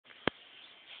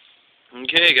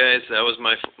Okay, guys, that was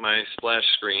my splash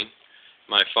screen.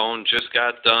 My phone just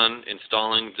got done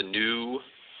installing the new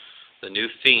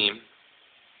theme,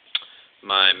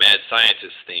 my Mad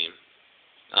Scientist theme.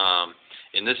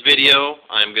 In this video,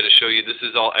 I'm going to show you, this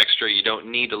is all extra. You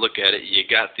don't need to look at it. You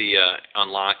got the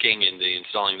unlocking and the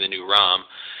installing the new ROM.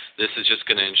 This is just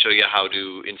going to show you how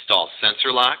to install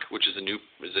Sensorlock, which is an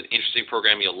interesting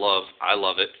program you'll love. I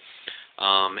love it.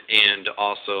 And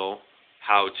also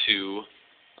how to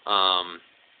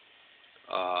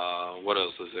what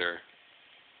else is there?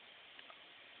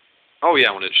 Oh yeah,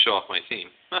 I wanted to show off my theme.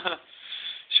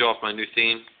 Show off my new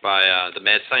theme by the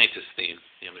Mad Scientist theme.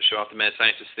 I'm going to show off the Mad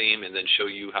Scientist theme and then show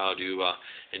you how to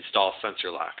install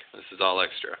Sensorlock. This is all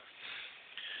extra.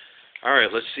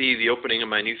 Alright, let's see the opening of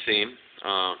my new theme.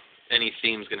 Any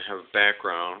theme's going to have a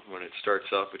background when it starts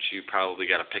up, which you probably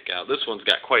got to pick out. This one's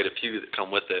got quite a few that come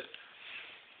with it.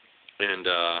 And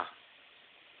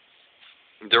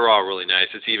they're all really nice.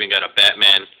 It's even got a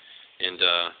Batman and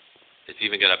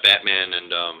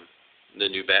the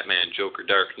new Batman Joker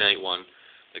Dark Knight one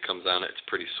that comes on it. It's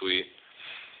pretty sweet.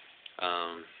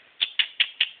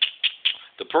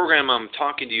 The program I'm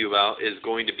talking to you about is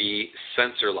going to be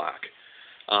Sensorlock.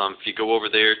 If you go over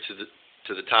there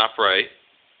to the top right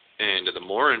and to the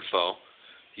more info,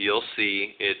 you'll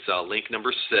see it's link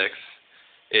number 6.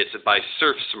 It's by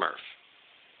Surfsmurf.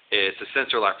 It's a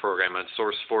Sensorlock program on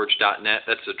sourceforge.net.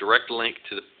 That's a direct link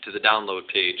to the download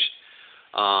page.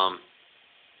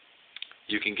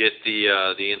 You can get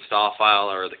the install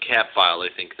file or the cap file, I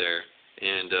think, there.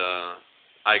 And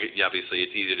obviously,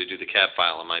 it's easier to do the cap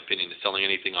file, in my opinion. Selling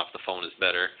anything off the phone is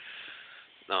better.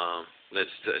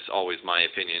 That's always my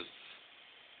opinion.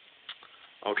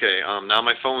 Okay, now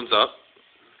my phone's up.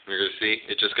 You're going to see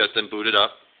it just got them booted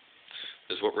up.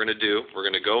 This is what we're going to do. We're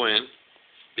going to go in.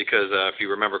 Because if you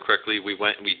remember correctly, we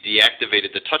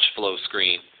deactivated the touch flow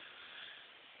screen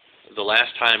the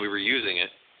last time we were using it.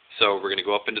 So we're going to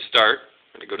go up into Start.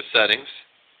 I'm going to go to Settings.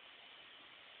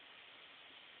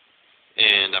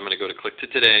 And I'm going to go to Click to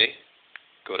Today.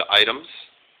 Go to Items.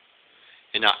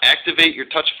 And now activate your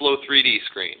touch flow 3D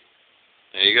screen.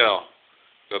 There you go.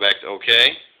 Go back to OK.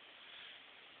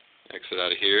 Exit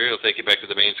out of here. It'll take you back to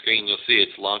the main screen. You'll see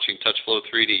it's launching touch flow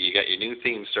 3D. You got your new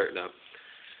theme starting up.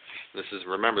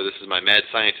 Remember, this is my Mad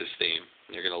Scientist theme.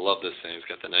 You're gonna love this thing. It's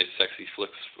got the nice, sexy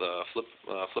flip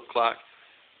clock.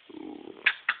 Ooh,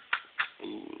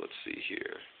 let's see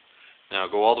here. Now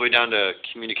go all the way down to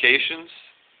Communications.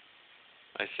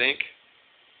 I think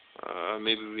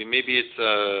maybe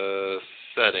it's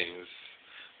Settings.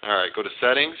 All right, go to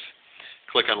Settings.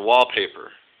 Click on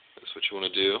Wallpaper. That's what you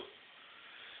want to do.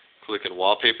 Click on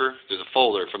Wallpaper. There's a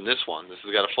folder from this one. This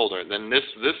has got a folder. And then this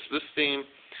theme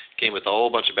came with a whole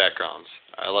bunch of backgrounds.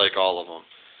 I like all of them.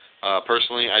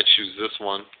 Personally, I choose this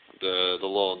one.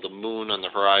 The moon on the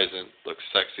horizon looks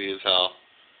sexy as hell.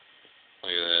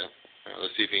 Look at that. All right,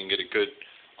 let's see if we can get a good,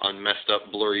 unmessed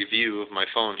up, blurry view of my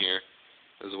phone here.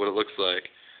 This is what it looks like.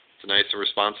 It's nice and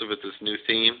responsive with this new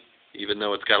theme. Even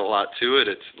though it's got a lot to it,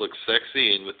 it looks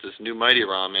sexy. And with this new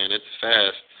MightyROM, man, it's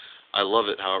fast. I love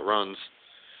it how it runs.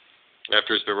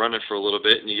 After it's been running for a little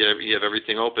bit and you have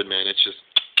everything open, man, it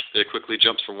quickly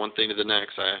jumps from one thing to the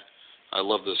next. I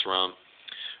love this ROM.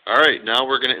 Alright, now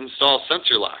we're going to install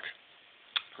Sensorlock.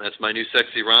 That's my new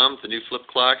sexy ROM, the new flip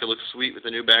clock. It looks sweet with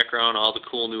the new background, all the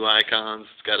cool new icons.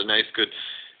 It's got a nice, good...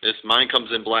 Mine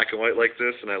comes in black and white like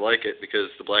this, and I like it because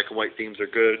the black and white themes are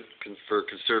good for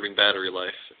conserving battery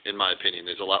life, in my opinion.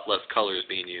 There's a lot less colors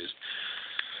being used.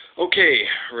 Okay,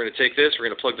 we're going to take this, we're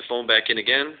going to plug the phone back in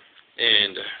again,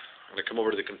 and I'm going to come over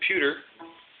to the computer.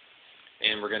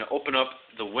 And we're going to open up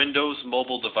the Windows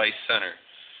Mobile Device Center.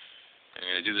 I'm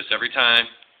going to do this every time.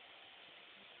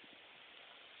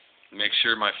 Make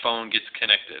sure my phone gets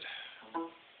connected.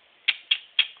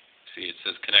 See, it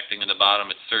says connecting in the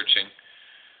bottom. It's searching.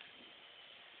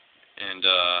 And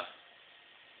there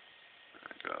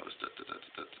it goes.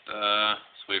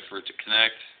 Let's wait for it to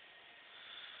connect.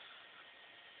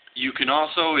 You can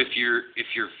also, if you're,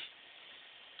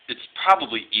 it's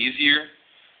probably easier,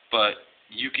 but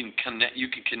you can connect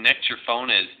your phone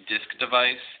as disk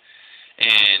device,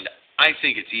 and I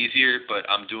think it's easier, but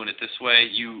I'm doing it this way.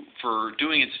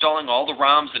 Installing all the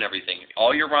ROMs and everything,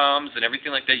 all your ROMs and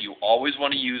everything like that, you always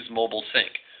want to use mobile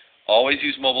sync. Always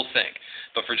use mobile sync.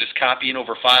 But for just copying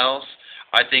over files,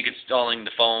 I think installing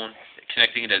the phone,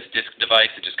 connecting it as disk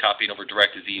device, and just copying over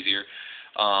direct is easier.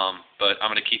 But I'm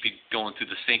going to keep going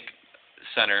through the sync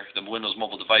center, the Windows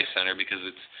Mobile Device Center, because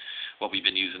it's what we've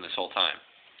been using this whole time.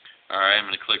 Alright, I'm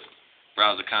going to click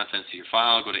Browse the contents of your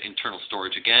file, go to Internal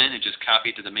Storage again, and just copy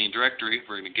it to the main directory.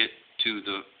 We're going to get to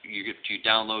you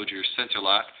download your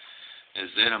Sensorlock. is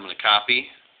then I'm going to copy,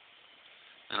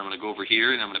 and I'm going to go over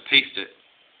here, and I'm going to paste it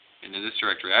into this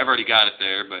directory. I've already got it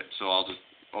there, but so I'll just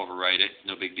overwrite it.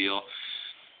 No big deal.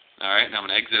 Alright, now I'm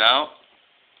going to exit out,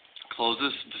 close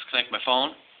this, disconnect my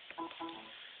phone,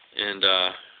 and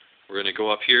we're going to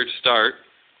go up here to start,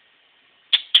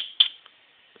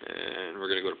 and we're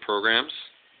going to go to Programs.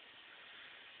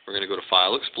 We're going to go to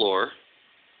File Explorer,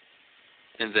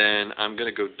 and then I'm going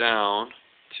to go down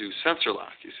to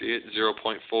Sensorlock. You see it,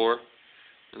 0.4,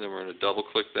 and then we're going to double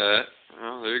click that.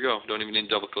 Oh, there you go. Don't even need to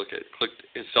double click it. Click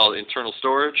Install Internal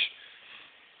Storage,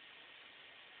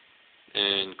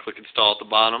 and click Install at the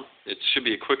bottom. It should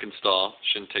be a quick install.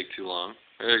 Shouldn't take too long.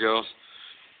 There it goes.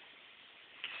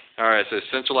 Alright, it says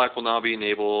Sensorlock will now be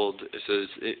enabled. It says,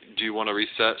 do you want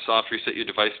to soft reset your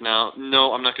device now?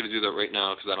 No, I'm not going to do that right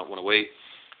now because I don't want to wait.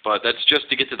 But that's just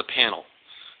to get to the panel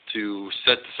to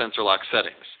set the Sensorlock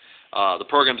settings. The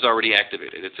program's already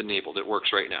activated. It's enabled. It works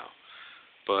right now.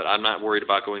 But I'm not worried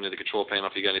about going to the control panel.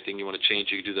 If you got anything you want to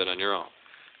change, you can do that on your own.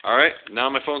 Alright, now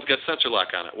my phone's got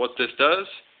Sensorlock on it. What this does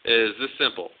is this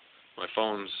simple. My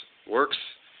phone works,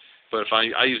 but if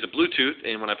I use the Bluetooth,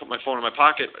 and when I put my phone in my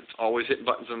pocket, it's always hitting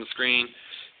buttons on the screen.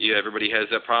 Yeah, everybody has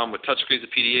that problem with touchscreens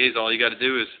and PDAs. All you got to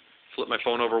do is flip my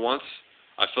phone over once.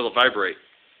 I feel it vibrate.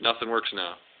 Nothing works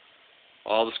now.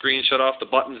 All the screens shut off, the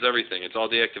buttons, everything. It's all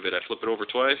deactivated. I flip it over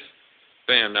twice.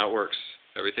 Bam, now it works.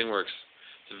 Everything works.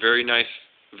 It's a very nice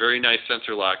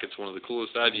Sensorlock. It's one of the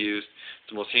coolest I've used. It's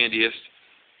the most handiest.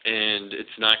 And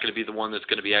it's not going to be the one that's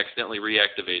going to be accidentally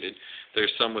reactivated.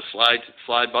 There's some with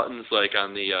slide buttons, like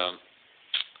on the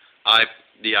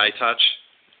iTouch,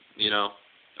 you know,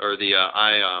 or the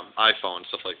iPhone,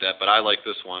 stuff like that. But I like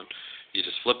this one. You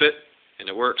just flip it, and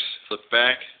it works. Flip it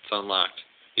back, it's unlocked.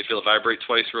 You feel it vibrate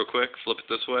twice real quick, flip it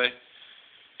this way,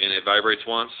 and it vibrates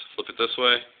once. Flip it this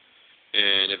way,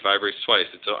 and it vibrates twice.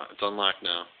 It's unlocked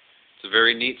now. It's a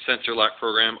very neat Sensorlock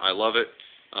program. I love it.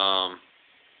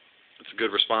 It's a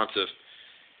good responsive,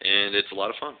 and it's a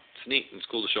lot of fun. It's neat, and it's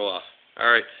cool to show off.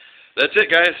 Alright, that's it,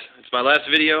 guys. It's my last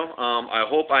video. I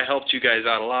hope I helped you guys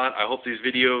out a lot. I hope these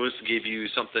videos gave you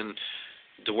something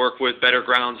to work with, better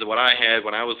grounds than what I had.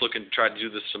 When I was looking to try to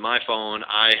do this to my phone,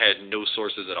 I had no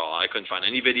sources at all. I couldn't find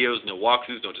any videos, no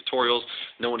walkthroughs, no tutorials,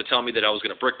 no one to tell me that I was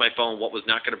going to brick my phone, what was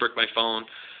not going to brick my phone.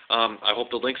 I hope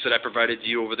the links that I provided to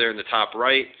you over there in the top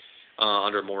right,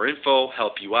 under more info,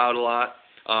 help you out a lot.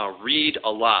 Read a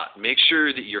lot. Make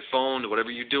sure that your phone,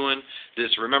 whatever you're doing,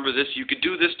 remember this, you could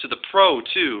do this to the Pro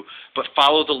too, but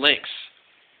follow the links.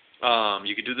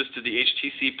 You could do this to the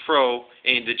HTC Pro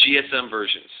and the GSM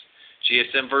versions.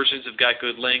 GSM versions have got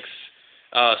good links.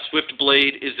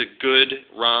 SwiftBlade is a good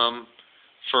ROM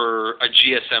for a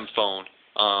GSM phone.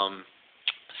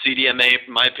 CDMA,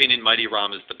 in my opinion,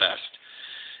 MightyROM is the best.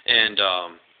 And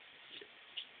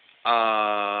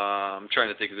I'm trying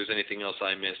to think if there's anything else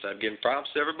I missed. I'm giving props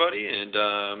to everybody,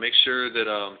 and make sure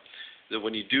that that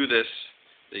when you do this,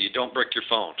 that you don't brick your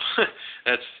phone.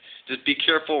 Just be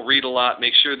careful, read a lot,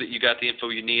 make sure that you got the info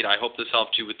you need. I hope this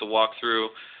helped you with the walkthrough.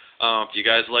 If you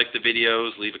guys like the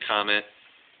videos, leave a comment.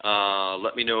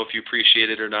 Let me know if you appreciate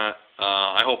it or not.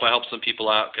 I hope I helped some people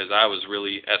out, because I was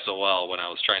really SOL when I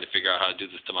was trying to figure out how to do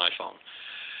this to my phone.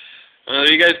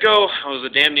 There you guys go. It was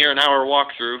a damn near an hour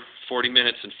walkthrough, 40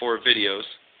 minutes and 4 videos.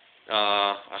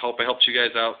 I hope I helped you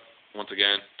guys out once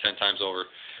again, 10 times over.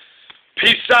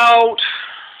 Peace out!